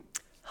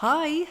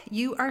Hi,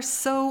 you are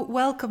so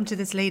welcome to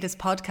this latest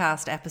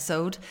podcast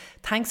episode.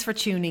 Thanks for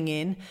tuning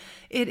in.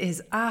 It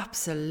is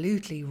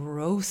absolutely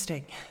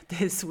roasting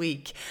this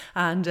week,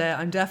 and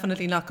I'm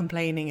definitely not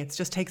complaining. It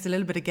just takes a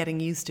little bit of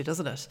getting used to,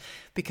 doesn't it?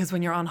 Because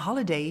when you're on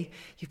holiday,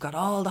 you've got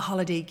all the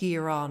holiday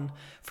gear on.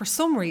 For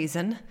some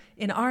reason,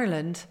 in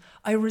Ireland,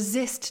 I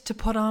resist to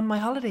put on my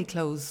holiday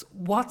clothes.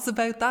 What's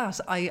about that?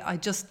 I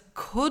just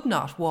could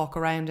not walk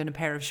around in a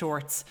pair of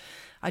shorts.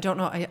 I don't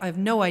know. I have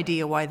no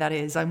idea why that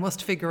is. I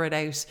must figure it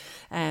out.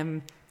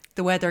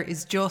 The weather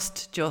is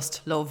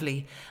just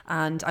lovely.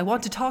 And I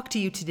want to talk to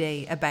you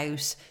today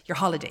about your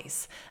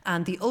holidays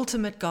and the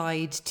ultimate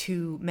guide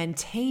to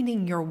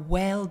maintaining your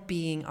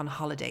well-being on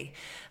holiday.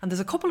 And there's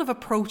a couple of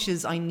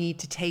approaches I need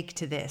to take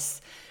to this,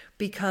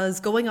 because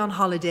going on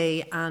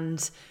holiday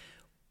and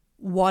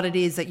what it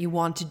is that you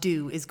want to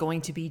do is going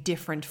to be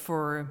different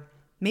for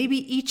maybe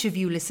each of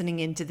you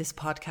listening into this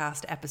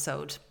podcast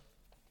episode.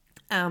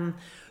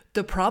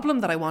 The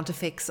problem that I want to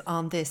fix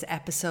on this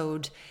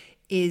episode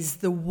is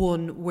the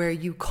one where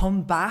you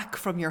come back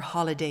from your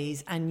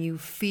holidays and you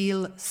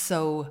feel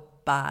so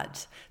bad.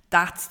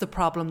 That's the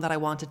problem that I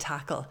want to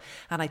tackle.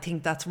 And I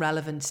think that's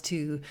relevant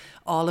to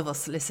all of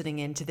us listening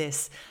into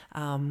this.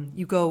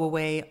 You go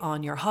away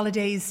on your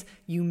holidays.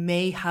 You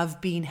may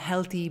have been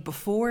healthy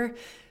before.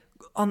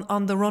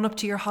 On the run up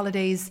to your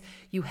holidays,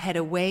 you head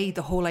away.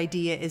 The whole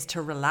idea is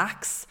to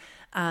relax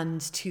and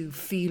to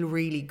feel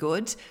really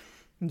good.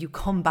 You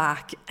come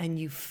back and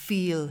you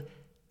feel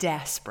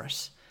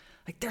desperate.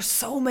 Like, there's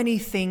so many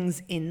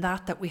things in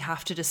that we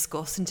have to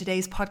discuss in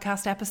today's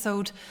podcast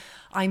episode.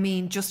 I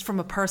mean, just from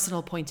a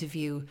personal point of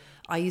view,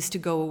 I used to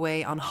go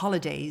away on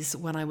holidays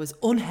when I was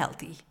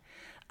unhealthy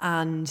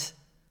and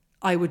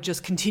I would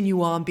just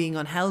continue on being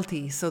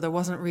unhealthy. So there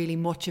wasn't really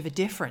much of a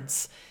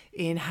difference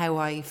in how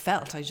I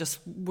felt. I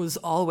just was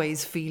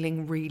always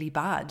feeling really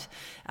bad.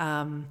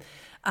 And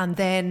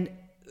then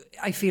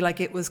I feel like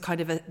it was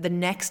kind of the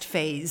next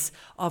phase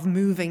of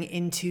moving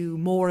into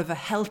more of a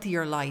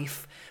healthier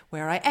life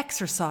where I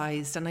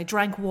exercised and I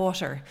drank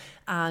water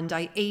and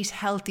I ate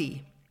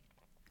healthy.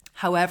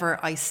 However,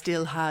 I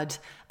still had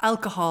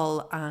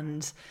alcohol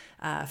and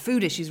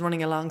food issues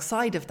running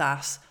alongside of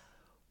that.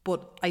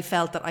 But I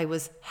felt that I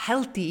was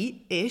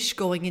healthy-ish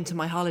going into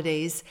my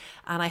holidays,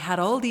 and I had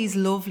all these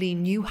lovely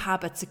new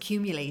habits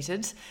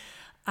accumulated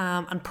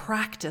and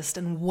practiced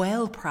and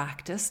well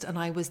practiced, and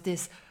I was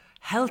this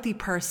healthy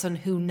person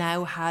who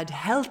now had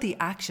healthy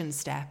action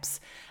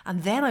steps.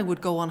 And then I would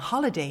go on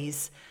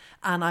holidays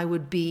and I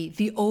would be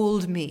the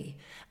old me.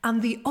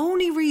 And the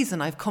only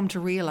reason I've come to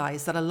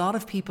realize that a lot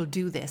of people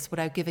do this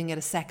without giving it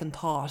a second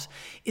thought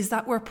is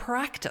that we're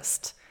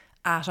practiced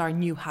at our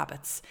new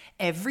habits.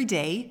 Every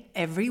day,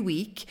 every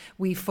week,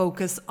 we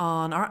focus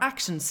on our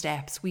action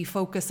steps. We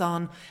focus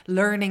on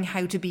learning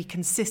how to be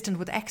consistent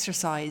with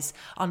exercise,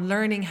 on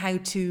learning how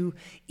to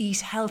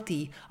eat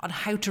healthy, on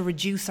how to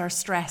reduce our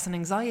stress and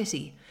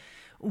anxiety.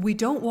 We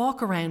don't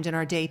walk around in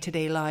our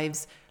day-to-day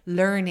lives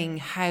learning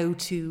how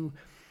to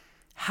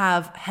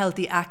have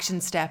healthy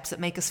action steps that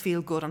make us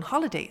feel good on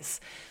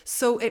holidays.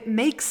 So it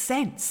makes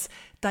sense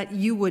that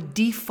you would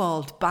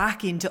default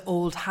back into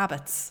old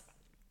habits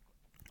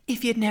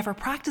if you'd never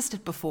practiced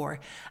it before.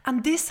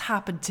 And this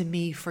happened to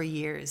me for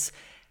years.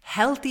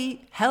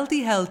 Healthy,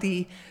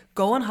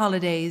 go on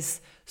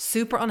holidays,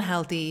 super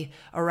unhealthy,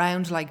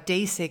 around like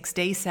day 6,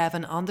 day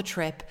 7 on the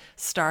trip,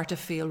 start to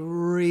feel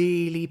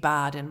really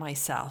bad in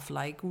myself,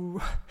 like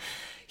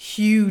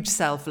huge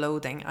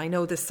self-loathing. I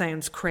know this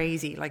sounds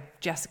crazy, like,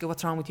 Jessica,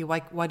 what's wrong with you?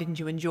 Why didn't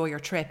you enjoy your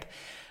trip?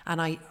 And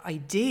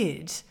I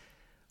did,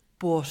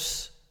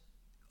 but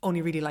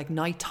only really like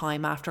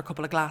nighttime after a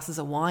couple of glasses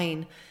of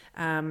wine.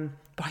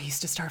 But I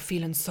used to start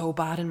feeling so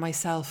bad in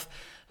myself.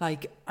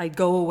 Like, I'd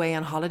go away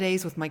on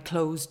holidays with my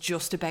clothes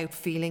just about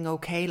feeling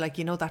okay. Like,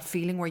 you know, that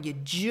feeling where you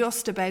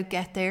just about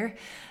get there.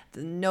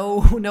 No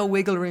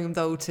wiggle room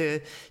though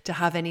to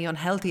have any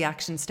unhealthy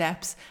action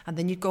steps. And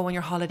then you'd go on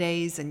your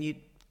holidays and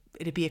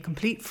it'd be a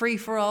complete free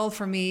for all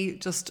for me.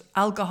 Just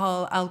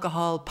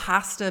alcohol,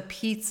 pasta,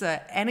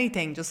 pizza,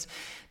 anything. Just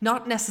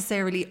not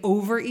necessarily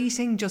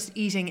overeating, just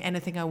eating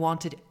anything I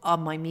wanted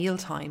on my meal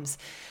times.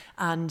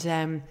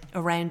 And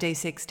around day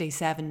 6, day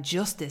 7,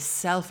 just this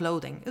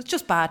self-loathing. It was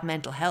just bad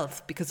mental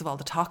health because of all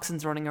the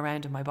toxins running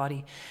around in my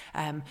body.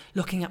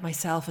 Looking at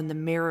myself in the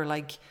mirror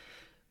like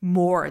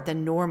more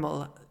than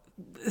normal.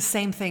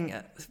 Same thing,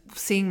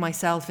 seeing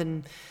myself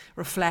in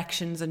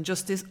reflections and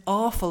just this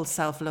awful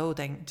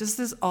self-loathing. Just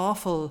this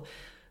awful,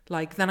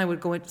 like, then I would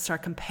go and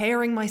start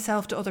comparing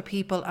myself to other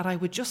people and I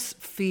would just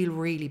feel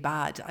really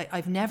bad.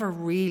 I've never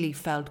really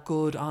felt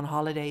good on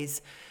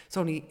holidays. It's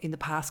only in the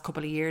past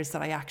couple of years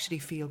that I actually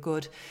feel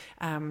good.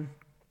 And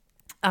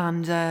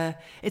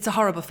it's a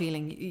horrible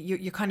feeling.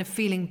 You're kind of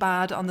feeling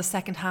bad on the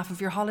second half of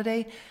your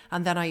holiday,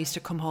 and then I used to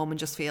come home and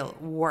just feel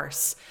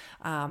worse.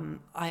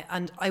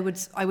 I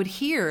would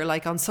hear,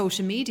 like, on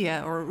social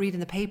media or read in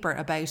the paper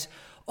about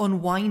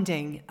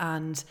unwinding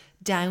and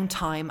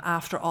downtime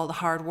after all the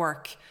hard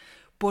work.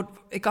 But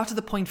it got to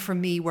the point for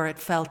me where it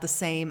felt the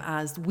same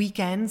as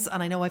weekends.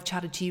 And I know I've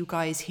chatted to you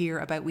guys here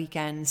about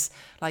weekends,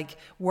 like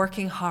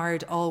working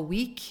hard all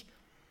week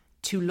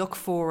to look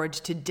forward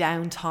to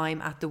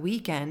downtime at the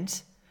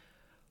weekend,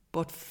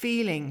 but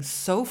feeling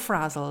so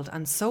frazzled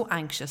and so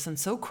anxious and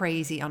so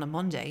crazy on a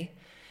Monday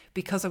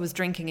because I was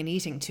drinking and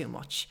eating too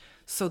much.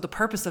 So the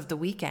purpose of the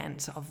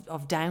weekend,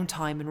 of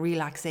downtime and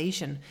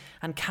relaxation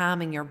and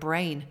calming your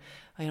brain,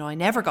 I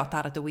never got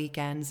that at the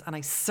weekends, and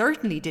I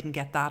certainly didn't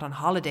get that on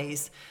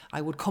holidays.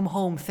 I would come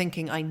home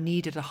thinking I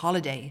needed a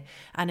holiday.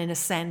 And in a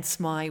sense,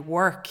 my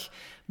work,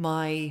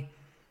 my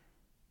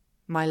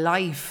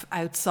life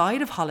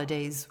outside of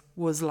holidays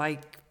was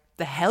like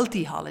the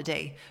healthy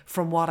holiday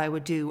from what I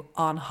would do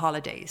on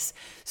holidays.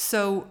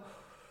 So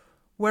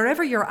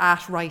wherever you're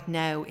at right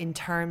now in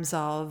terms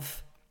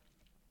of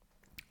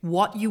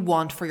what you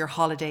want for your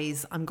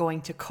holidays, I'm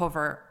going to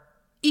cover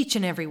each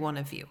and every one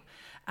of you.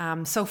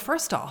 So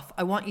first off,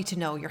 I want you to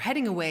know you're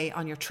heading away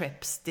on your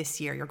trips this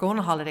year. You're going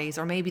on holidays,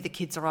 or maybe the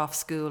kids are off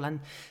school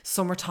and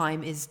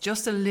summertime is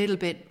just a little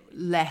bit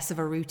less of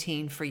a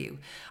routine for you.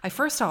 I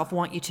first off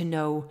want you to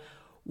know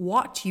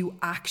what you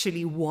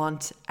actually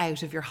want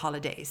out of your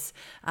holidays.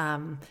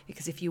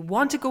 Because if you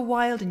want to go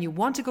wild and you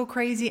want to go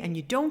crazy and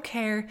you don't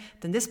care,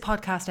 then this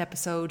podcast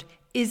episode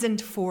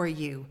isn't for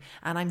you.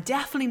 And I'm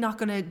definitely not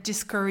going to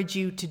discourage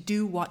you to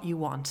do what you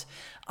want.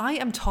 I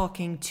am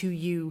talking to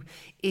you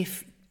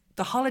if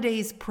the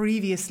holidays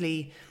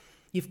previously,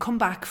 you've come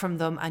back from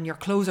them and your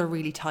clothes are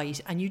really tight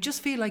and you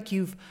just feel like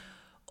you've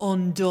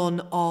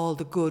undone all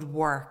the good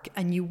work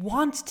and you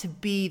want to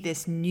be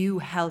this new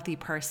healthy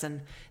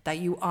person that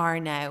you are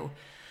now.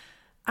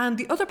 And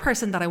the other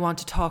person that I want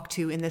to talk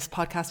to in this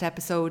podcast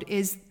episode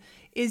is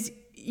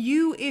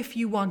you, if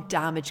you want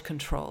damage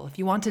control, if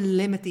you want to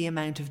limit the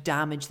amount of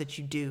damage that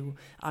you do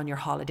on your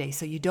holiday,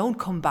 so you don't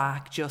come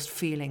back just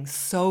feeling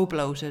so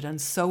bloated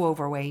and so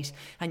overweight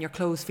and your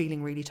clothes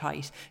feeling really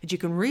tight, that you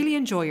can really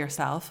enjoy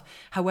yourself.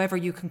 However,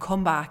 you can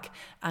come back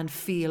and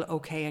feel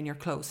okay in your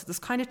clothes. So there's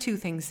kind of two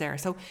things there.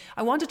 So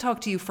I want to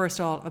talk to you first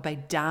of all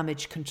about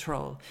damage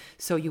control.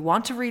 So you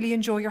want to really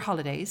enjoy your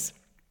holidays.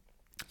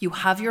 You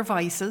have your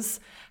vices,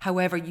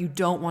 however, you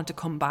don't want to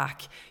come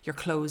back, your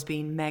clothes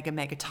being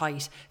mega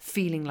tight,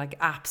 feeling like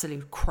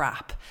absolute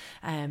crap.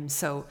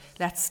 So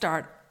let's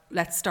start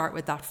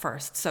with that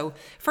first. So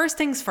first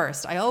things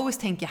first, I always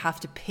think you have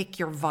to pick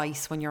your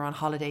vice when you're on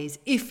holidays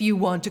if you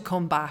want to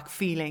come back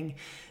feeling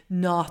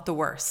not the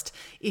worst.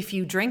 If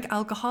you drink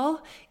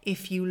alcohol,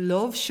 if you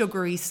love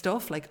sugary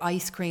stuff like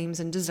ice creams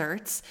and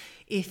desserts,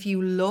 if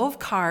you love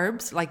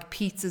carbs like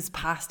pizzas,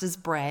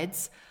 pastas,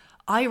 breads,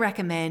 I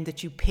recommend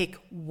that you pick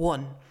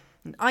one.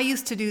 I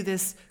used to do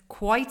this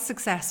quite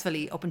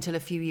successfully up until a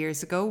few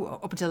years ago,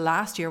 up until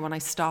last year when I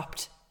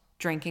stopped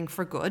drinking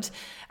for good.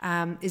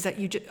 Is that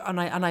and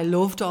I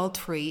loved all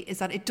three. Is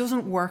that it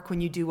doesn't work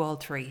when you do all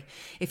three.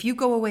 If you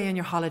go away on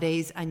your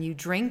holidays and you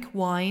drink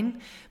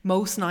wine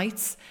most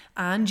nights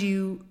and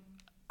you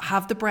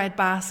have the bread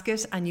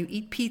basket and you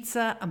eat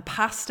pizza and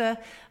pasta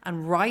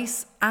and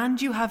rice and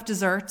you have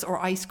desserts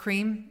or ice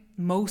cream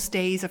most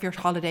days of your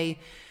holiday,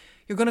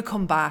 you're going to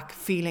come back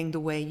feeling the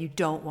way you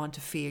don't want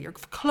to feel. Your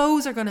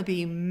clothes are going to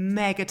be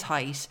mega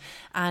tight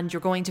and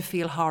you're going to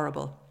feel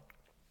horrible.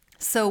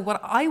 So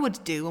what I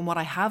would do, and what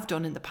I have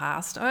done in the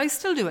past, and I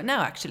still do it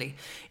now actually,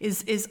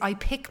 is I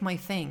pick my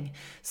thing.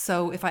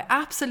 So if I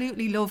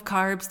absolutely love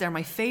carbs, they're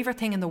my favorite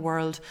thing in the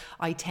world,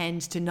 I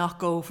tend to not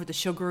go for the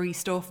sugary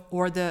stuff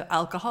or the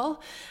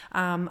alcohol.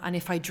 And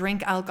if I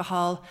drink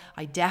alcohol,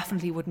 I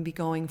definitely wouldn't be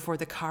going for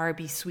the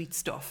carby sweet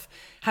stuff.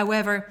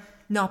 However,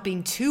 not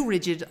being too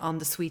rigid on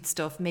the sweet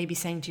stuff, maybe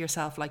saying to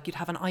yourself like you'd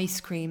have an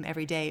ice cream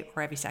every day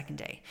or every second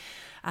day.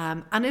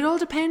 And it all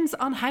depends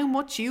on how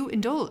much you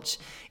indulge.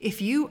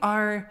 If you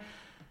are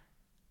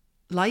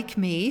like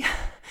me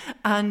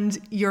and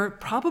you're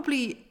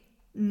probably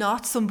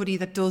not somebody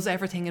that does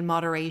everything in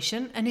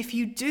moderation, and if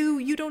you do,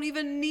 you don't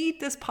even need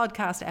this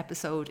podcast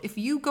episode. If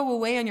you go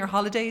away on your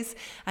holidays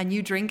and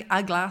you drink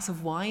a glass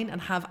of wine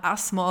and have a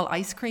small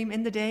ice cream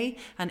in the day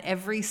and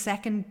every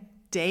second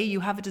day you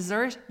have a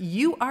dessert,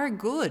 you are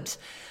good.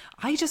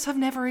 I just have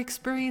never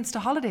experienced a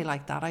holiday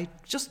like that. I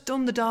just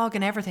done the dog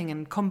and everything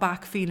and come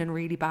back feeling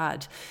really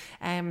bad.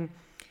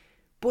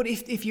 But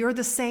if you're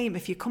the same,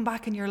 if you come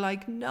back and you're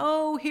like,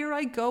 no, here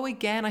I go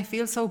again, I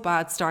feel so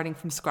bad starting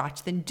from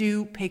scratch, then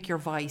do pick your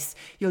vice.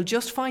 You'll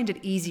just find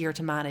it easier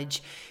to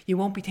manage. You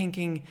won't be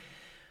thinking,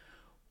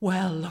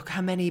 well, look,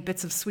 how many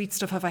bits of sweet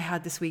stuff have I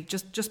had this week?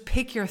 Just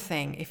pick your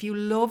thing. If you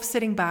love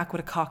sitting back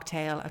with a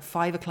cocktail at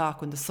 5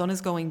 o'clock when the sun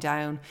is going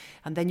down,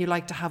 and then you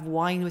like to have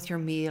wine with your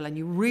meal and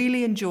you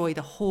really enjoy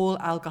the whole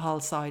alcohol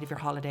side of your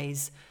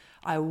holidays,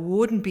 I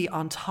wouldn't be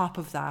on top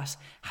of that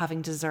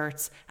having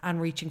desserts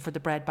and reaching for the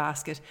bread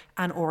basket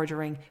and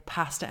ordering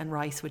pasta and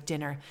rice with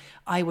dinner.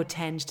 I would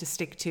tend to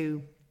stick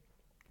to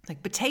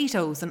like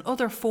potatoes and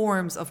other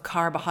forms of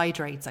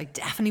carbohydrates. I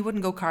definitely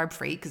wouldn't go carb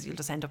free because you'll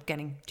just end up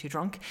getting too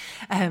drunk.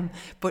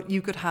 But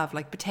you could have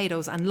like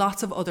potatoes and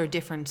lots of other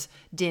different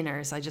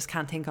dinners. I just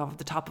can't think of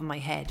the top of my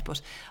head, but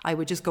I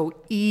would just go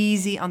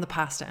easy on the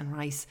pasta and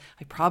rice.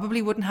 I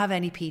probably wouldn't have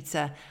any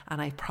pizza,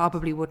 and I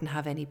probably wouldn't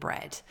have any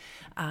bread.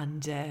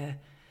 And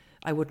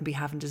I wouldn't be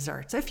having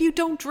dessert. So if you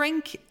don't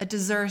drink, a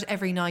dessert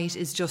every night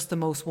is just the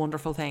most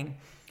wonderful thing.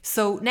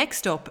 So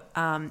next up,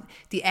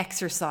 the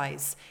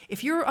exercise.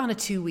 If you're on a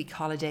 2-week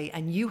holiday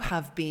and you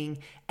have been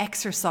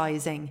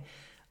exercising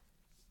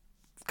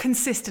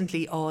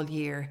consistently all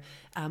year,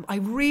 I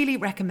really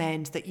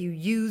recommend that you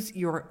use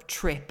your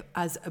trip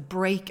as a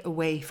break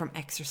away from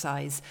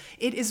exercise.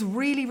 It is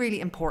really,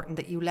 really important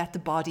that you let the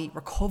body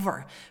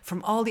recover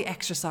from all the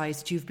exercise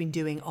that you've been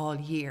doing all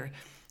year.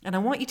 And I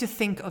want you to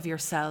think of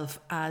yourself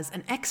as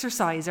an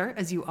exerciser,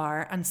 as you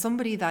are, and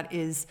somebody that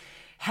is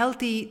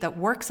healthy, that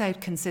works out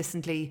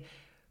consistently.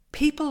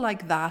 People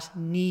like that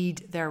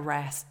need their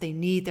rest. They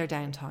need their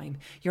downtime.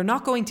 You're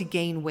not going to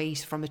gain weight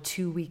from a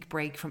 2-week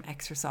break from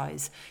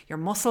exercise. Your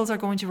muscles are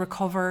going to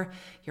recover.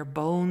 Your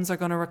bones are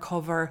going to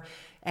recover.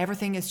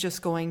 Everything is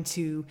just going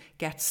to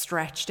get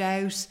stretched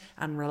out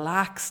and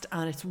relaxed.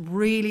 And it's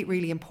really,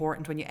 really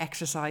important when you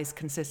exercise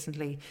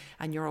consistently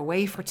and you're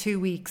away for 2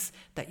 weeks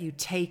that you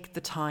take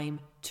the time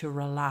to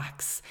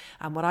relax.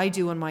 And what I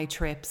do on my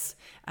trips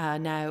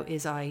now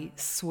is I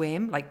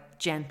swim, like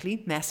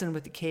gently, messing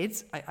with the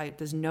kids.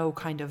 There's no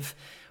kind of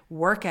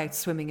workout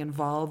swimming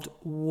involved,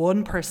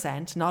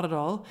 1%, not at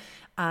all.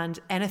 And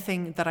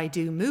anything that I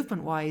do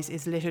movement-wise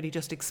is literally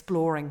just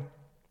exploring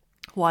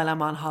while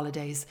I'm on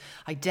holidays.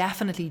 I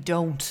definitely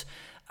don't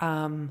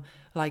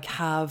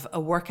have a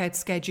workout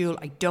schedule.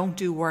 I don't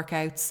do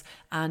workouts,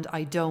 and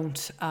I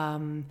don't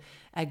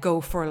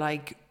go for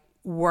like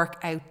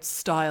workout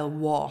style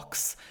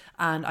walks.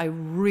 And I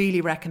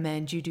really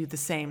recommend you do the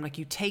same. Like,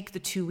 you take the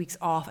 2 weeks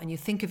off and you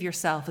think of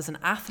yourself as an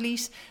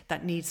athlete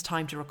that needs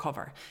time to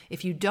recover.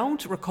 If you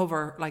don't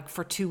recover like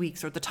for 2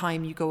 weeks or the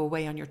time you go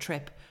away on your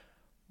trip,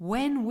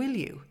 when will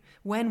you?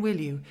 When will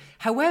you?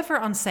 However,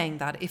 on saying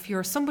that, if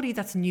you're somebody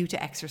that's new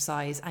to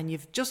exercise and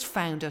you've just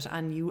found it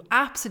and you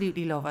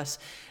absolutely love it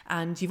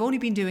and you've only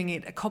been doing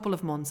it a couple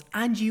of months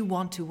and you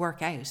want to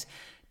work out,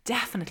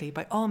 definitely,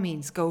 by all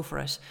means, go for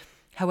it.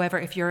 However,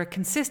 if you're a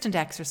consistent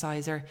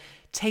exerciser,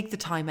 take the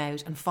time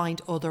out and find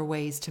other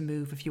ways to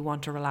move if you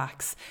want to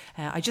relax.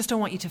 I just don't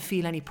want you to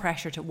feel any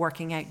pressure to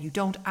working out. You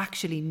don't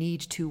actually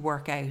need to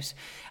work out.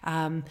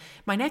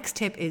 My next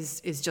tip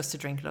is just to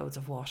drink loads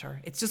of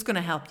water. It's just going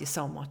to help you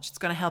so much. It's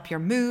going to help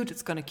your mood.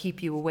 It's going to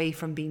keep you away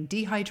from being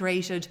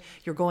dehydrated.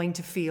 You're going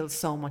to feel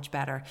so much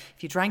better.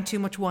 If you drank too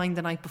much wine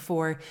the night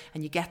before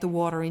and you get the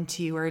water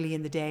into you early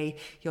in the day,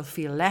 you'll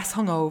feel less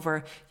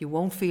hungover. You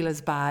won't feel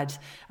as bad.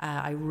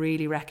 I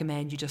really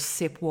recommend you just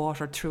sip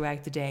water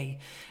throughout the day.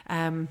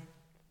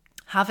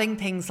 Having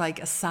things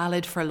like a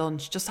salad for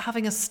lunch, just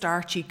having a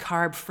starchy,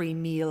 carb-free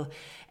meal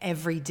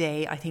every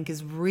day, I think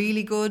is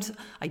really good.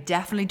 I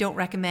definitely don't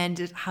recommend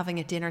it having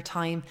at dinner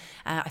time.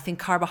 I think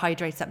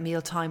carbohydrates at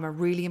mealtime are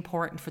really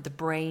important for the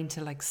brain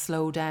to like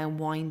slow down,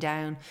 wind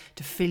down,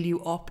 to fill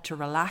you up, to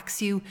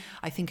relax you.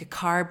 I think a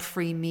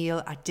carb-free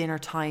meal at dinner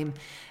time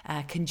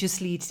can just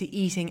lead to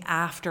eating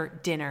after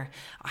dinner.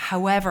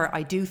 However,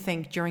 I do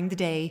think during the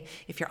day,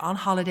 if you're on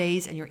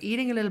holidays and you're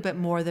eating a little bit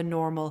more than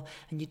normal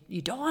and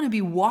you don't want to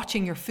be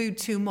watching your food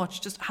too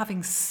much, just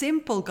having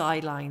simple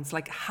guidelines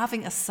like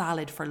having a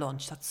salad for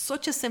lunch. That's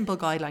such a simple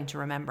guideline to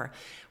remember.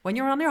 When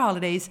you're on your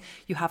holidays,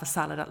 you have a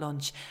salad at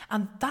lunch.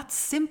 And that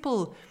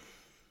simple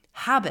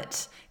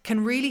habit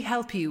can really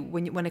help you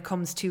when it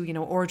comes to,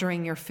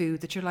 ordering your food,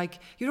 that you're like,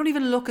 you don't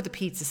even look at the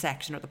pizza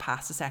section or the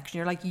pasta section.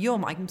 You're like,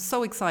 yum, I'm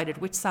so excited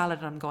which salad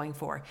I'm going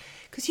for.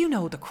 Because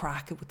the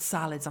crack with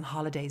salads on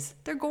holidays.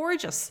 They're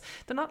gorgeous.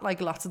 They're not like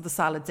lots of the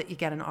salads that you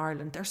get in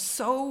Ireland. They're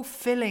so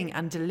filling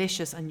and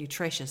delicious and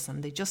nutritious,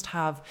 and they just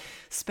have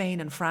Spain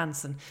and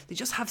France, and they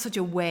just have such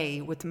a way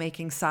with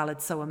making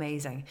salads so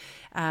amazing.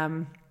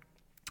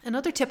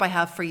 Another tip I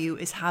have for you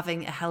is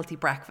having a healthy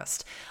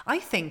breakfast. I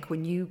think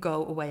when you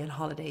go away on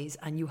holidays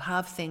and you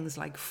have things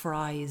like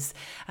fries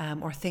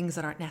or things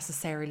that aren't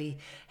necessarily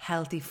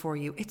healthy for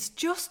you, it's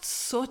just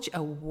such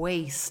a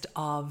waste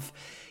of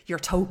your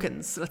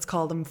tokens. Let's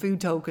call them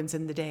food tokens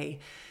in the day.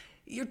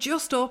 You're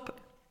just up.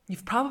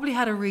 You've probably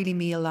had a really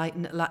meal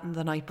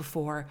the night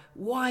before.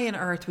 Why on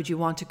earth would you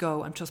want to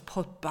go and just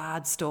put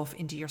bad stuff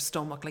into your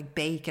stomach like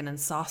bacon and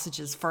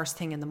sausages first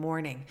thing in the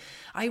morning?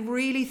 I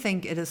really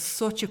think it is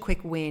such a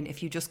quick win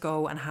if you just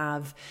go and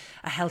have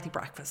a healthy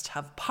breakfast.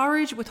 Have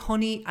porridge with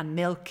honey and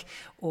milk,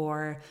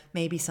 or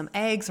maybe some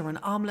eggs or an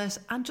omelette,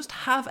 and just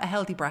have a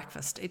healthy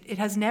breakfast. It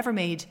has never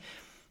made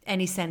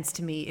any sense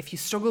to me, if you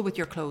struggle with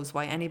your clothes,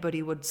 why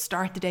anybody would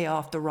start the day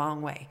off the wrong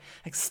way.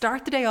 Like,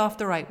 start the day off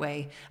the right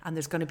way, and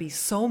there's going to be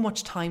so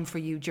much time for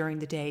you during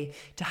the day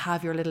to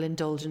have your little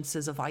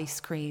indulgences of ice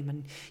cream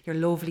and your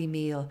lovely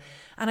meal.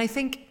 And I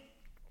think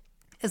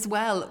as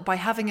well, by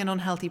having an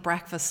unhealthy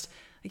breakfast,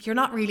 Like, you're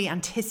not really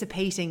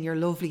anticipating your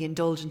lovely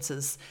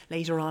indulgences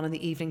later on in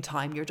the evening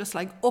time. You're just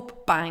like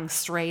up, bang,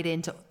 straight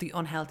into the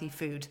unhealthy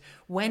food.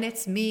 When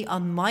it's me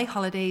on my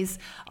holidays,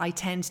 I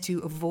tend to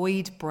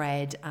avoid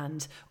bread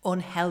and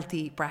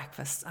unhealthy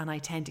breakfasts, and I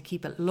tend to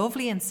keep it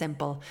lovely and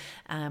simple.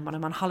 When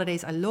I'm on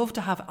holidays, I love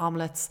to have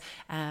omelettes.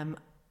 I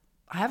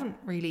haven't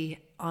really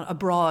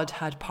abroad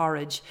had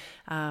porridge.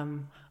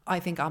 I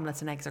think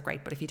omelettes and eggs are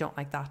great, but if you don't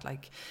like that,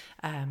 like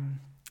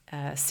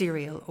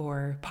cereal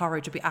or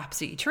porridge would be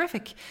absolutely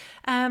terrific.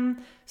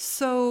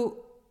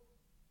 So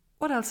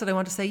what else did I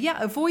want to say? Yeah,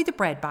 avoid the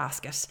bread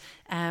basket.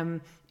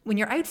 When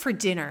you're out for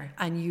dinner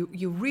and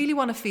you really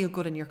want to feel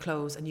good in your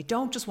clothes and you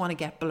don't just want to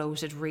get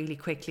bloated really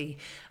quickly,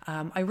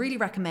 I really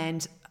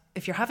recommend,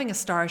 if you're having a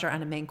starter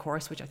and a main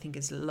course, which I think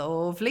is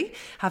lovely,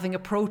 having a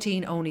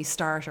protein only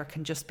starter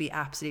can just be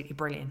absolutely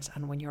brilliant.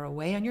 And when you're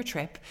away on your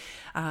trip,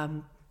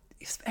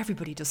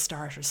 everybody does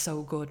starters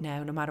so good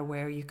now, no matter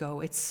where you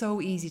go. It's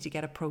so easy to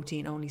get a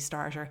protein only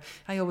starter.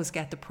 I always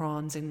get the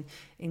prawns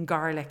in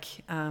garlic.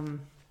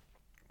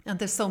 And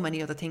there's so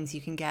many other things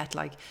you can get,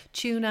 like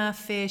tuna,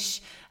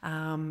 fish,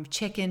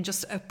 chicken,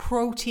 just a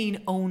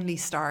protein only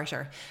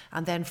starter.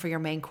 And then for your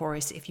main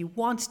course, if you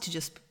want to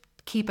just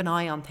keep an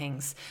eye on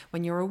things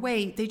when you're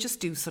away, they just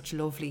do such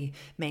lovely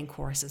main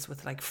courses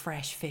with like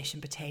fresh fish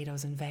and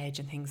potatoes and veg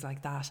and things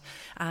like that.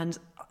 And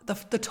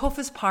the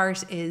toughest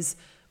part is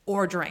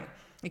ordering.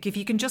 Like, if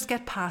you can just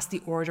get past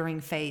the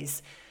ordering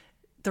phase,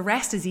 the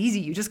rest is easy.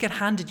 You just get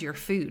handed your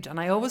food. And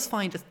I always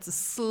find it's a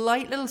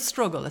slight little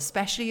struggle,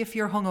 especially if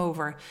you're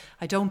hungover.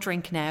 I don't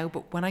drink now,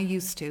 but when I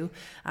used to,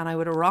 and I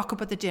would rock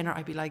up at the dinner,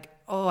 I'd be like,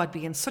 oh, I'd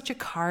be in such a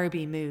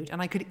carby mood.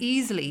 And I could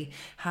easily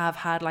have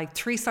had like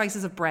 3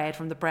 slices of bread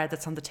from the bread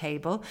that's on the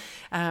table.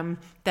 Then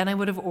I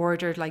would have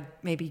ordered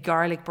like maybe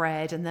garlic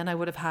bread, and then I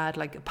would have had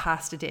like a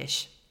pasta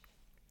dish.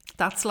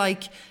 That's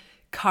like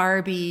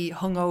carby,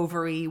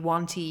 hungovery,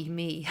 wanty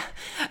me.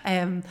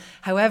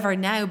 However,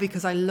 now,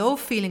 because I love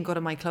feeling good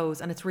in my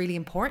clothes, and it's really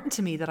important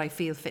to me that I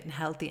feel fit and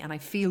healthy and I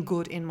feel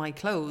good in my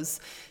clothes,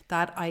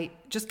 that I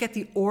just get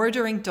the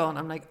ordering done.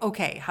 I'm like,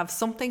 okay, have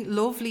something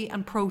lovely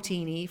and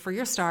proteiny for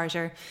your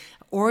starter.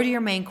 Order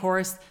your main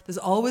course. There's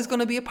always going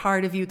to be a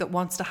part of you that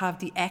wants to have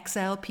the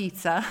XL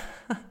pizza.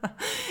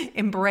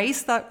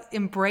 Embrace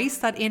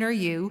that inner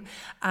you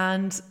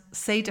and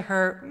say to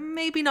her,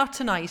 maybe not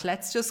tonight.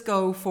 Let's just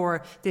go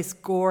for this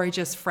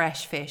gorgeous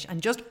fresh fish,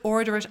 and just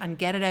order it and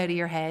get it out of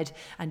your head.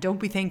 And don't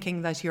be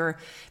thinking that you're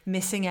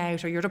missing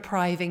out or you're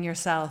depriving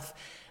yourself.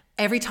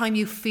 Every time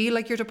you feel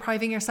like you're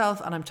depriving yourself,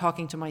 and I'm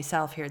talking to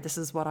myself here, this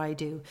is what I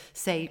do.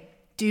 Say,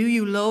 do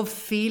you love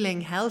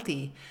feeling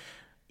healthy?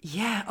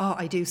 Yeah, oh,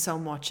 I do so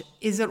much.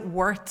 Is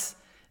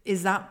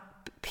that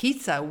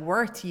pizza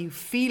worth you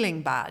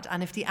feeling bad?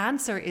 And if the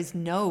answer is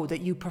no, that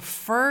you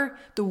prefer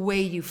the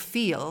way you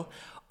feel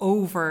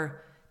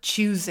over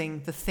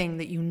choosing the thing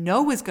that you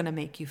know is going to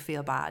make you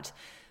feel bad,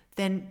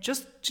 then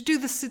just to do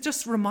this,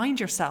 just remind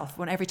yourself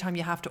every time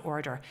you have to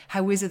order,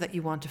 how is it that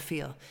you want to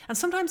feel? And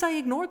sometimes I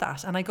ignore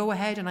that and I go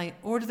ahead and I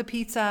order the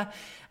pizza,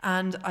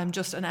 and I'm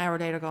just an hour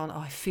later going, oh,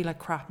 I feel like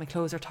crap, my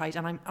clothes are tight,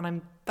 and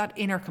I'm that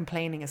inner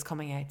complaining is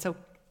coming out. So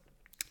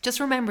just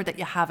remember that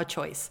you have a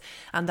choice,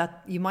 and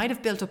that you might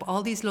have built up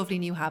all these lovely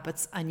new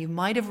habits, and you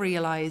might have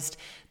realized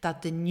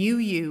that the new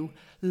you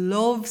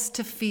loves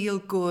to feel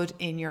good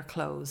in your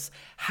clothes.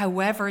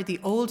 However, the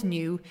old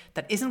new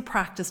that isn't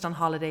practiced on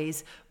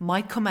holidays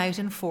might come out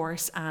in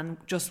force and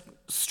just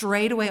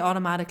straight away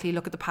automatically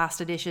look at the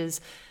pasta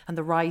dishes and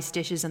the rice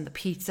dishes and the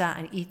pizza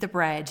and eat the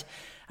bread.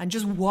 And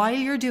just while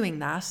you're doing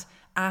that,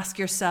 ask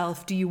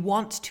yourself, do you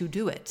want to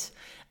do it?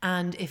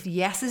 And if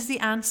yes is the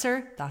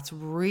answer, that's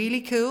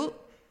really cool.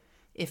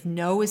 If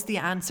no is the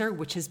answer,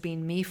 which has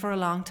been me for a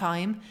long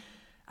time,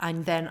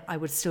 and then I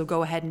would still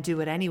go ahead and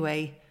do it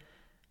anyway.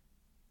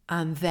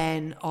 And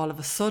then all of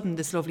a sudden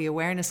this lovely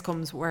awareness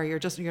comes where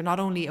you're not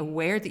only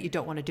aware that you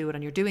don't want to do it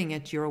and you're doing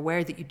it, you're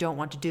aware that you don't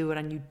want to do it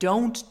and you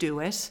don't do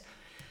it.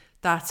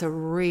 That's a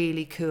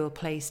really cool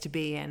place to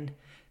be in,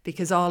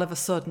 because all of a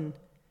sudden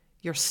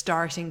you're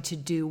starting to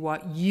do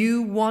what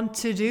you want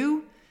to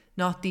do,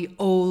 not the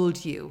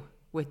old you,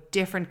 with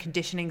different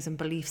conditionings and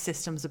belief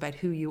systems about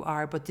who you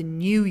are, but the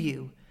new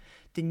you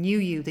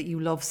that you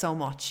love so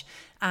much.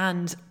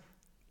 And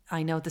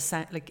I know this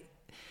sound like,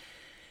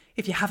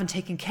 if you haven't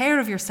taken care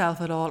of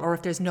yourself at all, or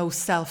if there's no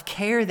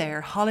self-care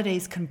there,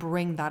 holidays can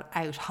bring that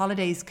out.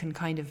 Holidays can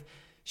kind of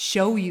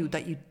show you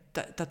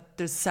that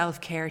there's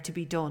self-care to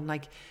be done,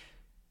 like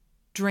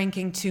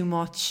drinking too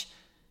much,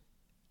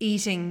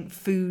 eating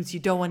foods you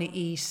don't want to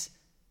eat,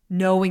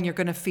 knowing you're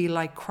going to feel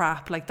like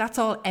crap. Like, that's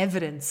all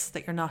evidence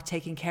that you're not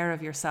taking care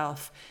of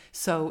yourself.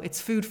 So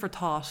it's food for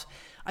thought.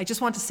 I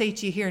just want to say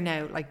to you here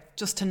now, like,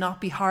 just to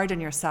not be hard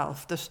on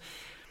yourself, that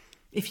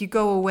if you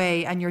go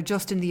away and you're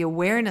just in the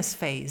awareness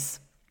phase,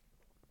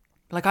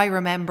 like I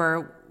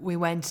remember we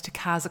went to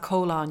Casa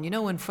Colon, in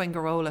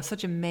Fuengirola,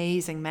 such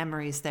amazing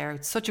memories there.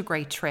 It's such a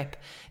great trip.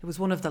 It was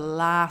the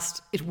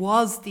last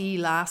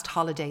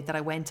holiday that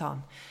I went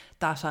on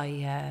that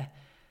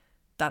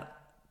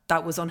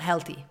that was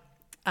unhealthy.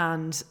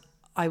 And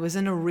I was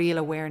in a real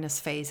awareness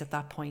phase at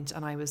that point,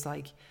 and I was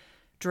like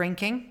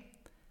drinking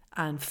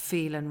and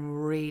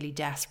feeling really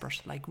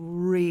desperate, like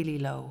really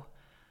low,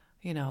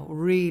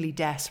 really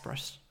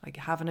desperate, like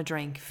having a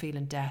drink,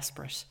 feeling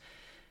desperate,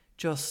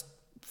 just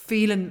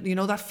feeling,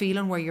 that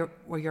feeling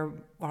where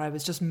I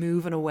was just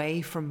moving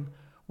away from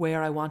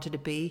where I wanted to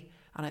be.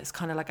 And it's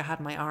kind of like I had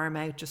my arm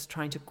out just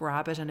trying to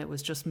grab it, and it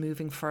was just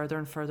moving further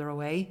and further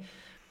away.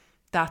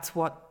 That's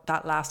what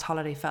that last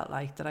holiday felt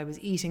like, that I was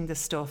eating this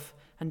stuff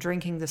and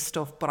drinking this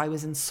stuff, but I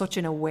was in such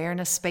an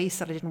awareness space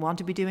that I didn't want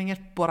to be doing it,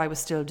 but I was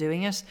still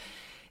doing it.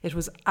 It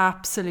was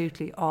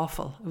absolutely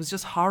awful. It was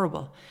just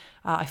horrible.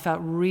 I felt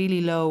really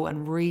low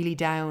and really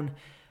down,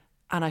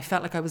 and I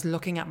felt like I was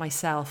looking at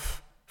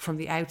myself from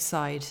the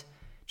outside,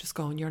 just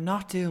going, you're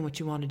not doing what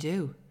you want to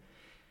do.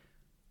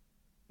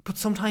 But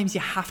sometimes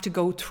you have to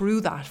go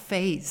through that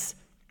phase.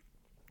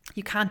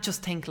 You can't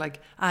just think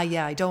like,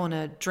 I don't want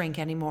to drink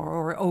anymore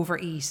or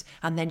overeat,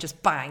 and then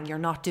just bang, you're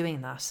not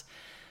doing that.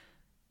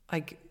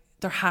 Like,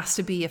 there has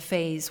to be a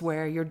phase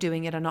where you're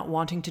doing it and not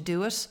wanting to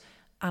do it.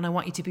 And I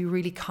want you to be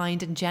really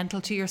kind and gentle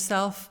to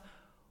yourself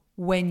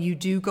when you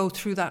do go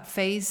through that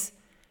phase,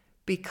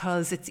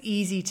 because it's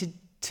easy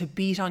to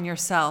beat on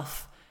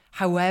yourself.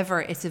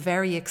 However, it's a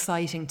very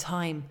exciting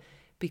time,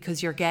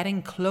 because you're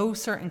getting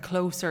closer and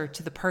closer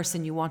to the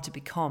person you want to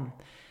become.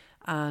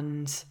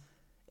 And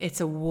it's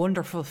a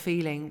wonderful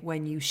feeling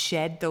when you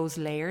shed those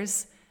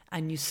layers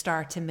and you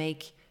start to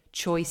make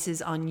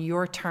choices on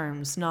your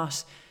terms,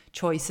 not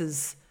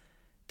choices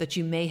that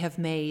you may have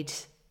made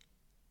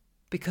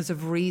because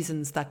of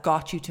reasons that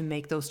got you to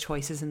make those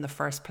choices in the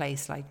first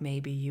place. Like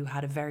maybe you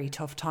had a very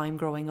tough time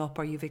growing up,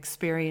 or you've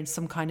experienced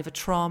some kind of a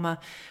trauma,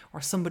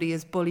 or somebody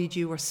has bullied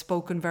you or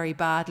spoken very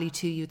badly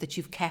to you that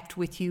you've kept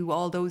with you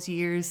all those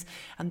years.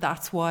 And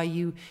that's why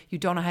you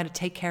don't know how to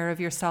take care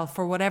of yourself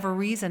for whatever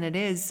reason it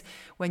is.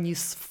 When you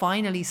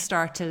finally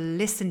start to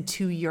listen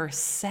to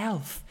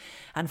yourself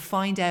and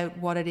find out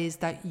what it is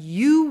that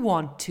you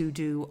want to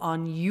do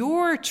on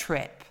your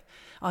trip,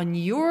 on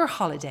your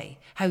holiday,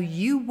 how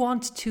you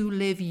want to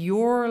live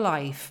your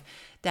life,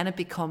 then it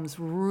becomes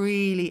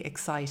really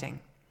exciting.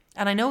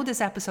 And I know this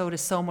episode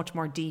is so much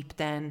more deep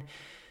than,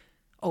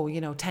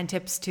 10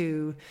 tips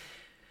to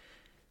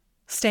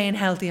staying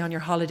healthy on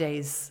your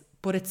holidays.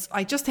 But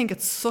I just think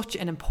it's such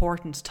an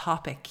important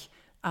topic.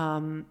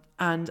 And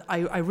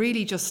I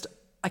really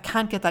I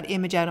can't get that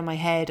image out of my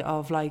head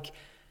of like,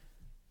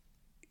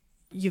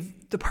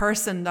 the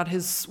person that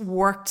has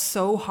worked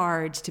so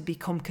hard to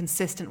become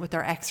consistent with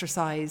their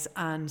exercise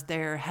and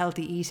their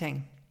healthy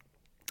eating,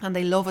 and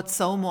they love it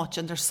so much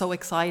and they're so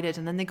excited,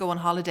 and then they go on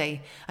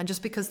holiday, and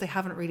just because they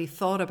haven't really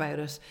thought about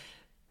it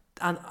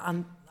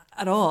and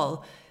at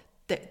all,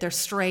 they're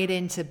straight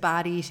into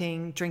bad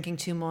eating, drinking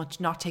too much,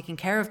 not taking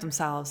care of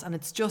themselves. And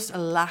it's just a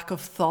lack of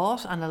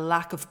thought and a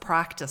lack of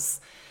practice.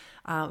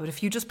 But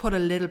if you just put a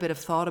little bit of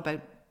thought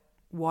about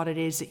what it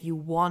is that you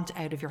want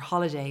out of your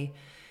holiday,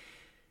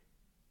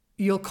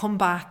 you'll come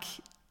back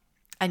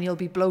and you'll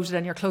be bloated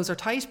and your clothes are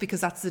tight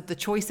because that's the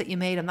choice that you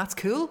made, and that's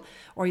cool.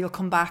 Or you'll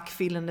come back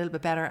feeling a little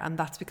bit better, and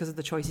that's because of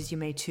the choices you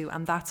made too,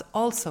 and that's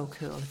also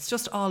cool. It's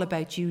just all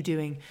about you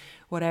doing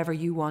whatever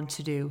you want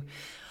to do.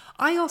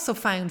 I also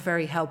found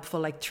very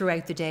helpful, like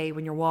throughout the day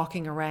when you're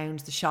walking around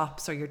the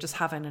shops or you're just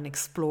having an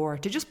explore,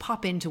 to just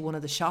pop into one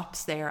of the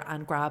shops there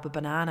and grab a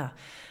banana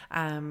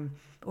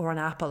or an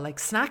apple. Like,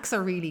 snacks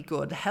are really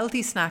good.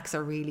 Healthy snacks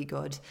are really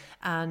good.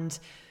 And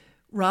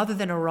rather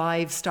than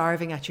arrive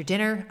starving at your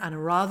dinner,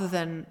 and rather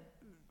than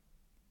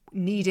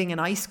needing an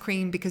ice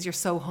cream because you're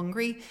so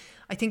hungry,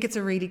 I think it's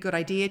a really good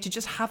idea to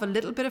just have a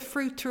little bit of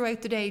fruit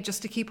throughout the day,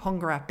 just to keep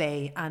hunger at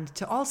bay, and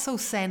to also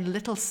send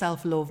little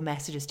self-love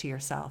messages to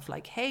yourself.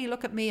 Like, hey,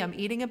 look at me, I'm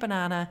eating a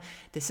banana.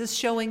 This is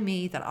showing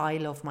me that I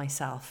love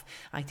myself.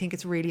 I think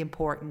it's really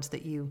important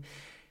that you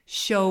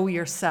show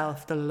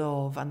yourself the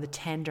love and the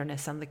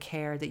tenderness and the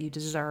care that you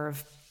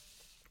deserve.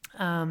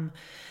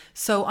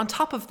 So on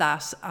top of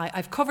that,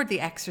 I've covered the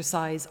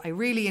exercise. I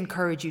really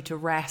encourage you to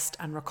rest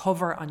and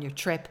recover on your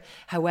trip.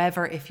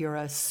 However, if you're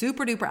a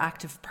super duper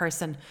active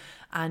person,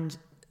 and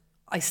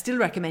I still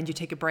recommend you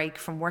take a break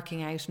from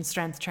working out and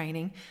strength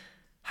training.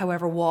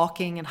 However,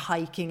 walking and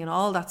hiking and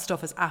all that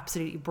stuff is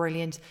absolutely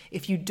brilliant.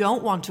 If you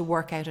don't want to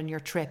work out on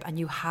your trip and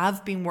you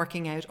have been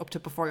working out up to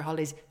before your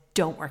holidays,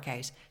 don't work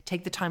out.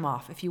 Take the time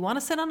off. If you want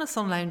to sit on a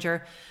sun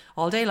lounger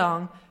all day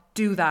long,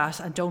 do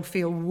that, and don't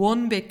feel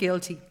one bit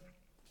guilty.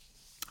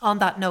 On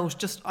that note,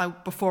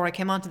 before I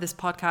came onto this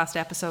podcast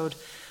episode,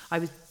 I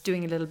was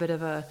doing a little bit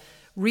of a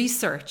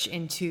research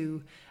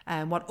into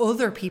what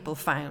other people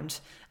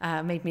found.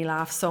 Made me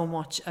laugh so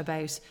much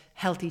about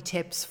healthy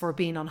tips for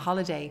being on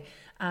holiday.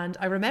 And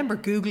I remember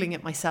Googling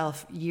it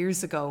myself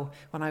years ago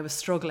when I was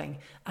struggling.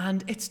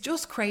 And it's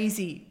just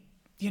crazy,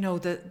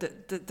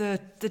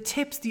 the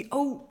tips, the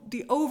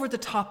over the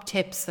top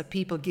tips that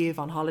people give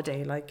on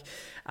holiday, like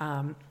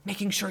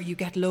making sure you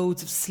get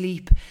loads of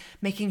sleep,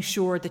 making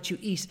sure that you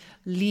eat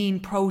lean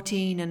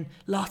protein and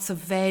lots of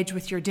veg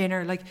with your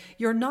dinner. Like,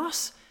 you're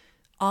not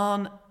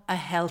on a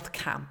health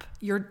camp.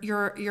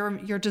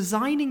 You're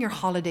designing your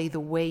holiday the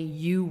way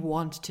you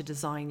want to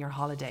design your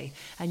holiday,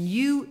 and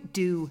you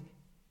do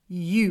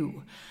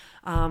you.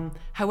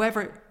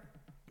 However,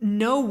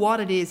 know what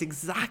it is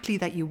exactly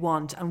that you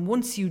want, and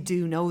once you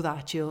do know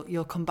that,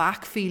 you'll come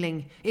back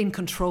feeling in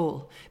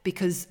control.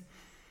 Because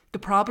the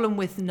problem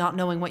with not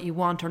knowing what you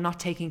want or not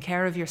taking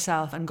care of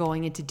yourself and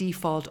going into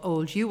default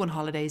old you on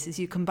holidays is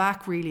you come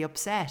back really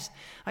upset.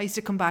 I used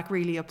to come back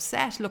really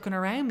upset looking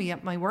around me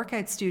at my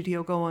workout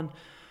studio going,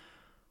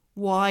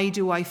 why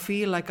do I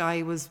feel like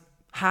I was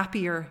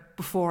happier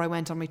before I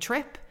went on my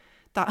trip?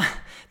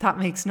 That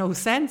makes no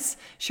sense.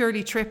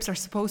 Surely trips are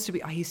supposed to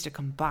be... I used to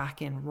come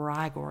back in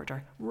rag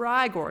order.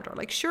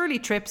 Like, surely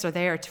trips are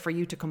there for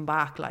you to come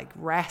back like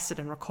rested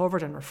and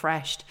recovered and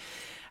refreshed.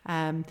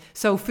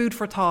 So food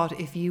for thought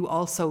if you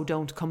also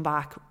don't come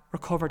back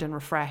recovered and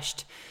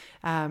refreshed.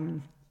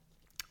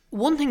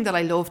 One thing that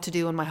I love to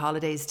do on my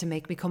holidays to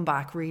make me come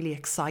back really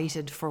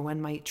excited for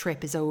when my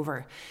trip is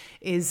over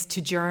is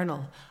to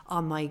journal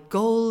on my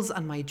goals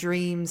and my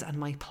dreams and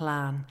my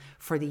plan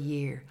for the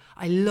year.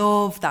 I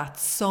love that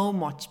so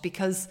much,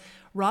 because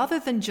rather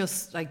than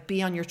just like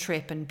be on your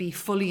trip and be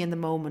fully in the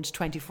moment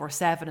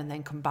 24/7 and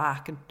then come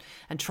back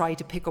and try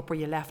to pick up where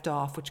you left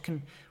off, which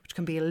can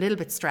be a little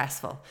bit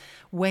stressful.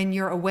 When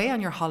you're away on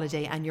your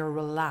holiday and you're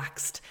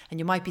relaxed, and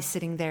you might be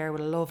sitting there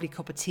with a lovely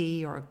cup of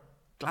tea or a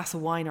glass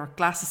of wine or a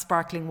glass of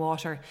sparkling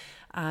water,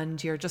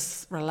 and you're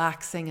just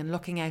relaxing and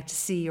looking out to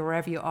sea or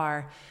wherever you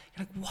are,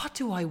 you're like, what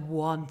do I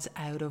want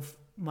out of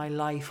my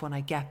life when I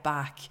get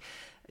back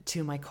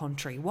to my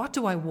country? What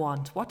do I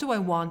want? What do I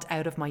want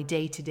out of my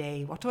day to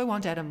day? What do I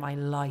want out of my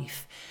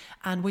life?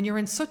 And when you're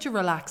in such a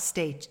relaxed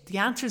state, the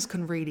answers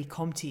can really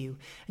come to you.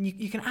 And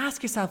you can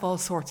ask yourself all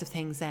sorts of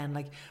things then,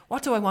 like,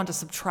 what do I want to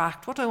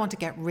subtract? What do I want to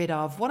get rid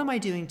of? What am I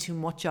doing too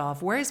much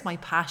of? Where's my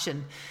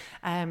passion?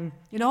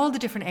 In all the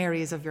different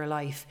areas of your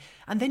life.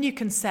 And then you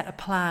can set a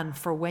plan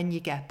for when you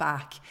get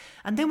back.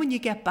 And then when you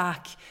get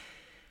back,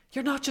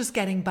 you're not just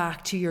getting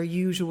back to your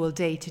usual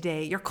day to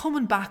day. You're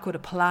coming back with a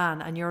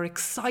plan, and you're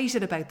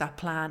excited about that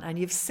plan, and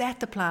you've set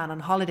the plan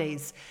on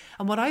holidays.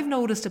 And what I've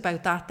noticed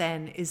about that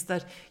then is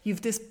that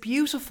you've this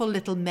beautiful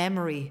little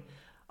memory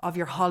of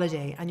your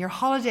holiday, and your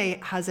holiday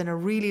has in a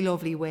really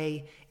lovely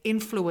way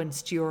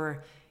influenced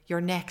your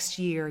next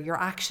year, your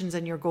actions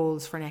and your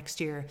goals for next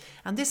year.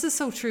 And this is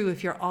so true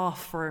if you're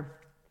off for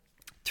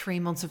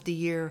 3 months of the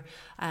year,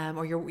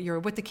 or you're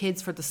with the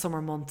kids for the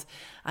summer month,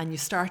 and you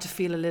start to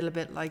feel a little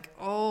bit like,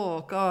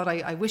 oh God,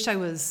 I wish I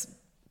was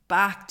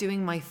back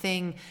doing my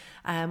thing,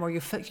 or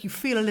you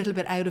feel a little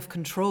bit out of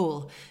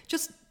control.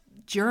 Just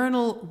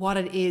journal what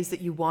it is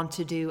that you want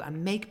to do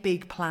and make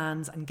big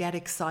plans and get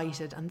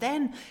excited, and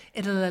then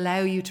it'll allow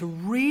you to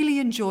really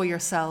enjoy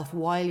yourself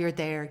while you're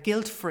there,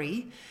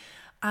 guilt-free.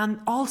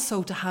 And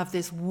also to have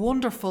this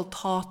wonderful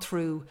thought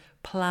through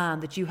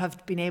plan that you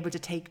have been able to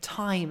take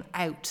time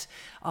out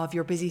of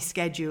your busy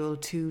schedule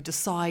to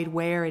decide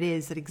where it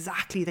is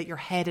that you're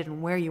headed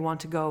and where you want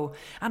to go.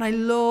 And I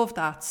love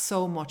that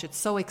so much. It's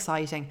so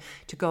exciting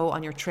to go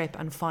on your trip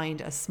and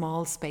find a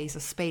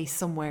space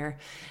somewhere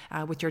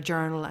with your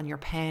journal and your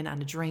pen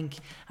and a drink,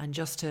 and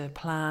just to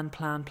plan.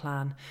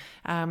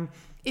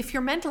 If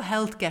your mental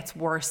health gets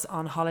worse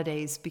on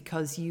holidays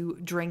because you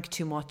drink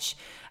too much,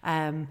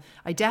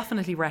 I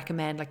definitely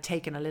recommend like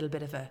taking a little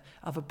bit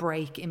of a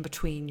break in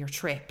between your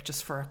trip,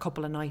 just for a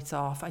couple of nights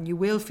off, and you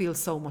will feel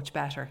so much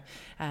better.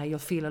 You'll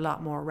feel a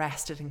lot more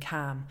rested and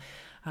calm.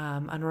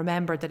 And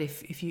remember that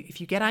if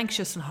you get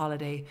anxious on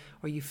holiday,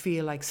 or you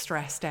feel like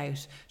stressed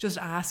out, just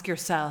ask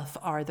yourself,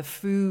 are the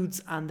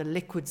foods and the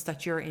liquids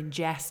that you're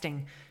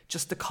ingesting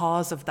just the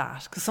cause of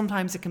that? Because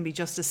sometimes it can be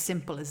just as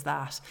simple as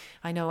that.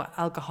 I know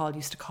alcohol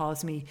used to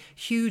cause me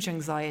huge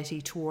anxiety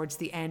towards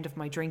the end of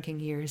my drinking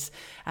years,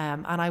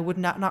 and I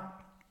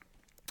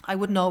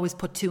wouldn't always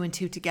put two and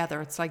two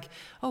together. It's like,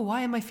 oh,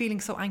 why am I feeling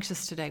so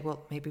anxious today?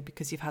 Well, maybe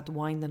because you've had the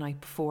wine the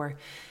night before.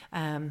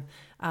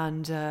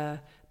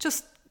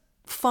 Just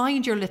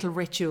find your little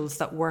rituals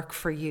that work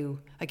for you.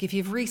 Like if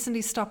you've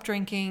recently stopped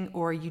drinking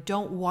or you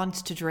don't want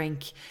to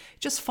drink,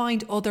 just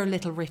find other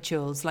little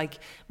rituals. Like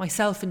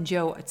myself and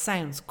Joe, it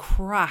sounds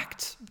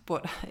cracked,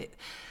 but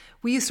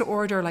we used to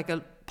order like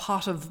a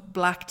pot of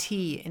black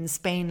tea in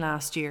Spain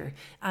last year.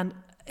 And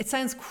it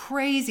sounds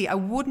crazy. I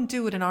wouldn't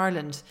do it in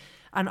Ireland.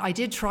 And I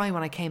did try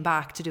when I came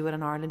back to do it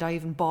in Ireland. I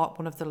even bought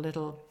one of the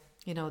little,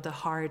 the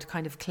hard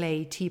kind of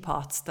clay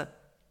teapots that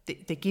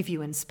they give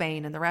you in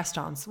Spain in the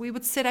restaurants. We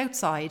would sit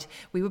outside,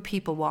 we would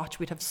people watch,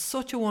 we'd have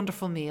such a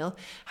wonderful meal,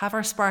 have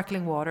our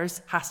sparkling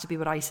waters, has to be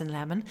with ice and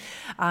lemon,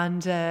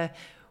 and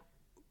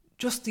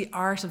just the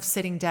art of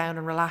sitting down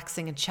and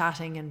relaxing and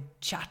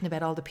chatting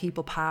about all the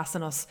people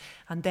passing us,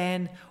 and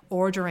then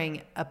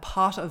ordering a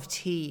pot of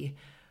tea,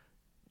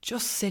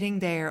 just sitting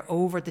there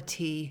over the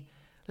tea,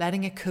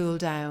 letting it cool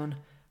down,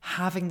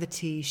 having the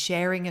tea,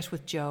 sharing it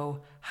with Joe,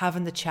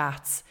 having the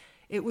chats.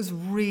 It was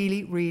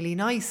really, really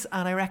nice,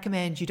 and I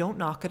recommend you don't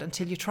knock it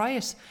until you try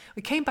it.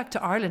 We came back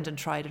to Ireland and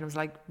tried it, and I was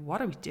like,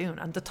 what are we doing?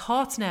 And the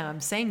thoughts now,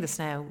 I'm saying this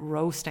now,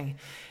 roasting,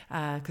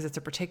 because it's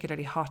a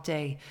particularly hot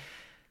day.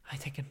 I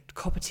think a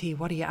cup of tea,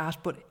 what are you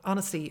at? But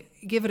honestly,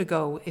 give it a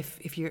go.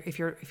 If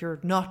you're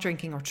not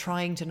drinking or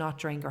trying to not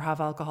drink or have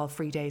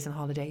alcohol-free days on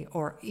holiday,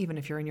 or even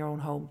if you're in your own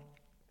home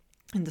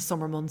in the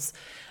summer months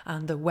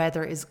and the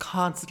weather is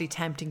constantly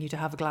tempting you to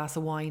have a glass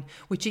of wine,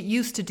 which it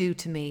used to do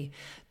to me.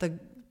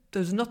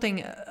 There's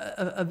nothing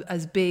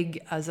as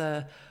big as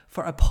a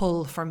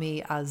pull for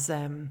me as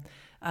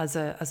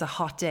a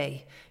hot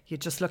day. You're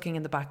just looking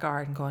in the back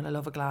garden going, I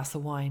love a glass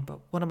of wine. But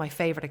one of my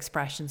favourite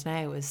expressions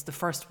now is the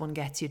first one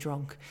gets you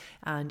drunk.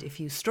 And if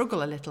you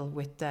struggle a little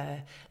with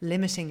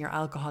limiting your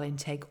alcohol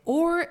intake,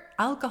 or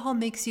alcohol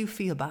makes you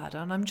feel bad,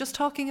 and I'm just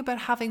talking about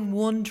having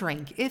one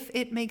drink, if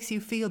it makes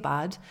you feel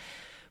bad,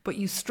 but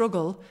you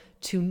struggle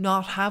to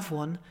not have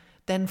one,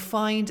 then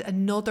find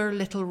another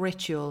little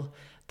ritual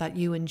that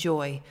you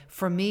enjoy.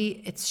 For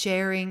me, it's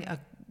sharing a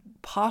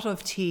pot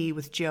of tea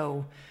with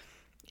Joe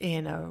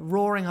in a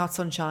roaring hot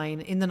sunshine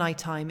in the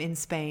nighttime in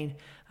Spain,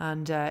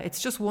 and it's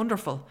just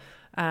wonderful.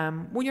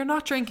 When you're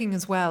not drinking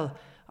as well,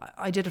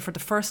 I did it for the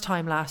first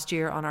time last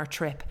year on our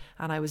trip,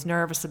 and I was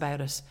nervous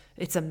about it.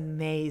 It's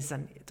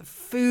amazing. The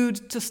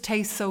food just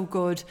tastes so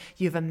good.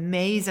 You have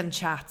amazing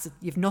chats.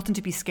 You've nothing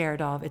to be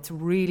scared of. It's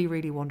really,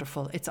 really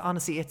wonderful. It's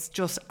honestly, it's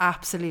just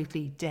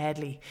absolutely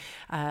deadly.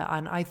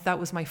 And that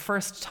was my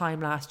first time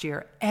last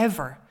year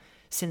ever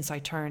since I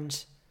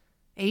turned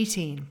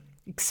 18,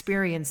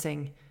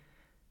 experiencing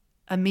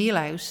a meal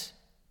out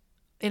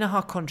in a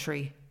hot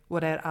country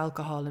without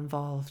alcohol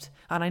involved.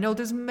 And I know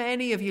there's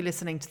many of you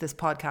listening to this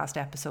podcast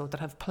episode that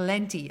have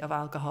plenty of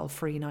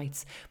alcohol-free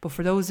nights. But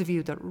for those of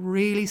you that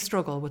really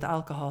struggle with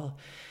alcohol,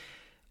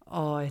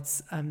 oh,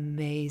 it's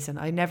amazing.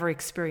 I never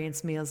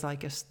experienced meals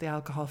like it, the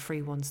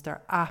alcohol-free ones.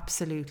 They're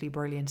absolutely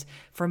brilliant.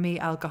 For me,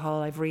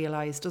 alcohol, I've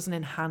realised, doesn't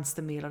enhance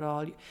the meal at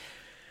all.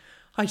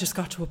 I just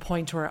got to a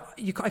point where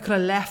I could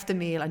have left the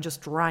meal and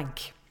just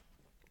drank.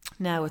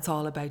 Now it's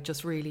all about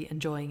just really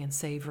enjoying and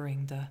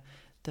savouring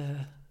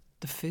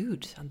the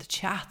food and the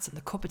chats and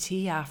the cup of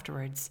tea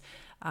afterwards.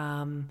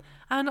 And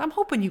I'm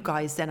hoping you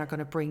guys then are going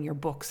to bring your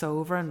books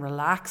over and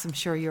relax. I'm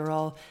sure you're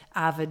all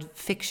avid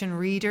fiction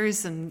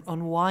readers and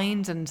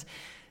unwind and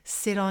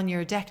sit on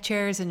your deck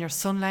chairs and your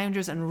sun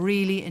loungers and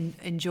really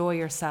enjoy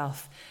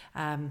yourself.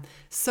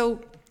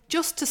 So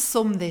just to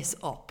sum this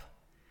up,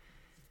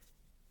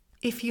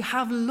 if you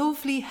have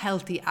lovely,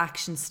 healthy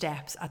action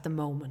steps at the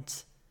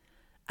moment,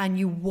 and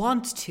you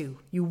want to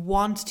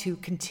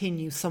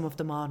continue some of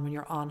them on when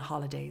you're on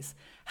holidays,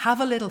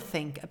 have a little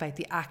think about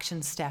the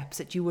action steps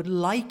that you would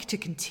like to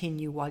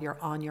continue while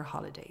you're on your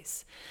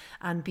holidays.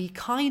 And be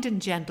kind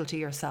and gentle to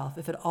yourself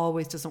if it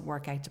always doesn't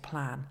work out to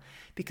plan.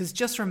 Because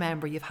just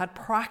remember, you've had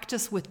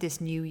practice with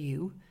this new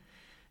you.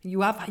 You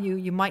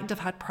mightn't have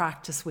had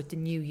practice with the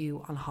new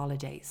you on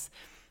holidays.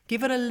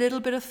 Give it a little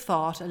bit of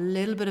thought, a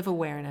little bit of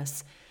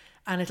awareness,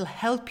 and it'll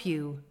help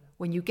you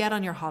when you get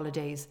on your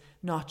holidays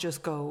not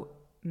just go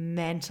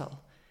mental.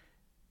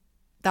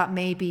 That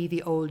may be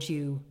the old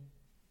you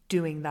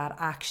doing that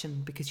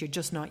action because you're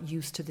just not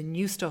used to the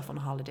new stuff on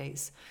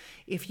holidays.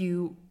 If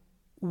you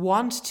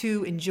want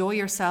to enjoy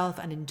yourself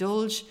and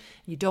indulge,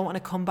 you don't want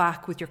to come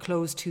back with your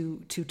clothes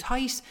too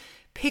tight,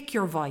 pick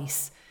your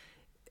vice.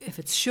 If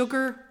it's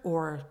sugar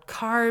or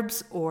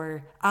carbs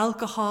or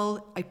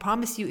alcohol, I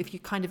promise you, if you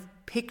kind of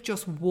pick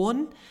just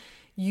one,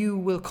 you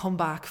will come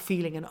back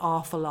feeling an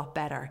awful lot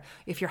better.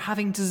 If you're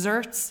having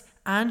desserts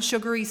and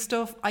sugary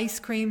stuff, ice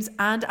creams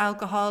and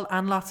alcohol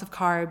and lots of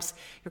carbs,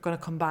 you're going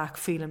to come back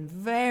feeling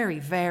very,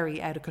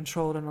 very out of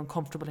control and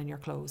uncomfortable in your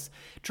clothes.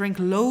 Drink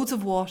loads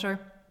of water.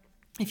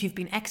 If you've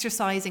been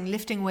exercising,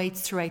 lifting weights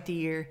throughout the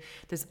year,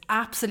 there's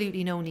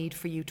absolutely no need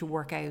for you to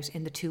work out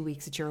in the 2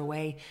 weeks that you're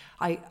away.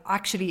 I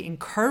actually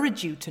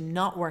encourage you to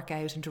not work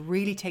out and to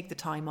really take the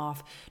time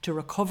off to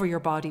recover your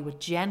body with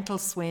gentle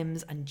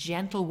swims and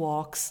gentle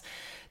walks.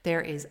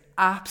 There is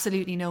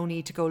absolutely no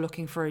need to go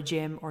looking for a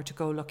gym or to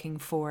go looking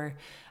for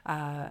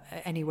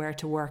anywhere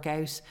to work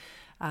out.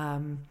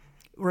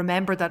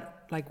 Remember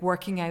that like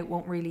working out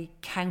won't really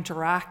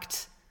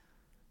counteract.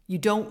 You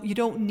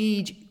don't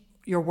need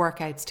your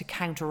workouts to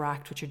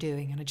counteract what you're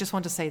doing. And I just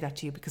want to say that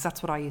to you because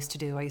that's what I used to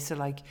do. I used to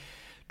like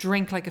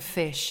drink like a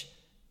fish,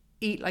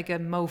 eat like a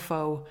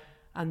mofo,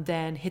 and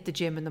then hit the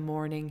gym in the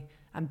morning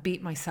and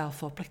beat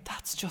myself up. Like,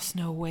 that's just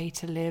no way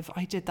to live.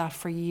 I did that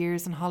for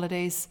years on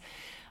holidays.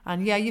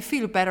 And yeah, you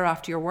feel better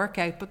after your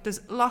workout, but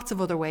there's lots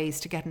of other ways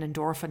to get an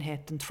endorphin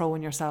hit than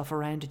throwing yourself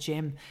around a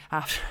gym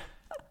after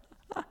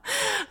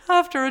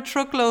a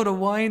truckload of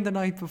wine the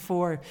night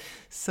before.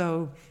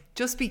 So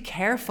just be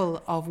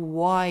careful of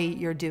why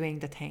you're doing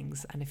the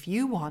things. And if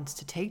you want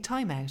to take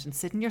time out and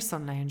sit in your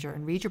sun lounger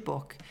and read your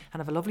book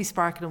and have a lovely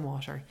sparkling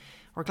water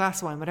or a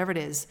glass of wine, whatever it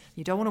is,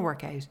 you don't want to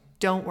work out,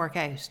 don't work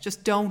out.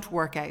 Just don't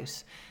work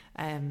out,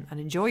 and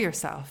enjoy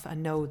yourself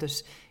and know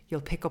that You'll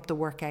pick up the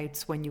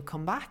workouts when you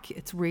come back.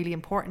 It's really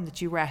important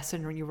that you rest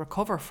and you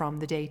recover from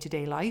the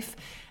day-to-day life.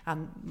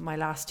 And my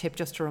last tip,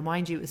 just to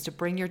remind you, is to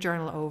bring your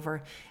journal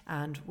over,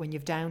 and when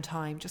you've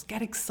downtime, just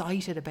get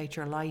excited about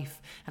your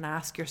life and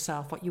ask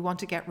yourself what you want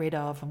to get rid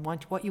of and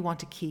what you want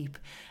to keep,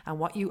 and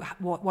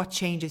what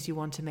changes you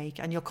want to make.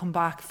 And you'll come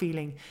back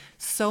feeling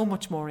so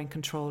much more in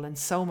control and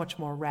so much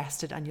more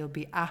rested, and you'll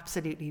be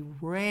absolutely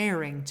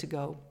raring to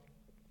go.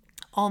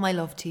 All my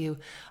love to you.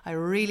 I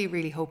really,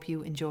 really hope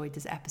you enjoyed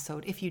this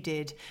episode. If you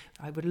did,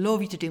 I would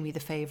love you to do me the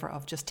favour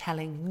of just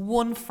telling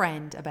one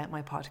friend about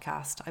my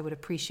podcast. I would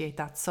appreciate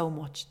that so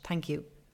much. Thank you.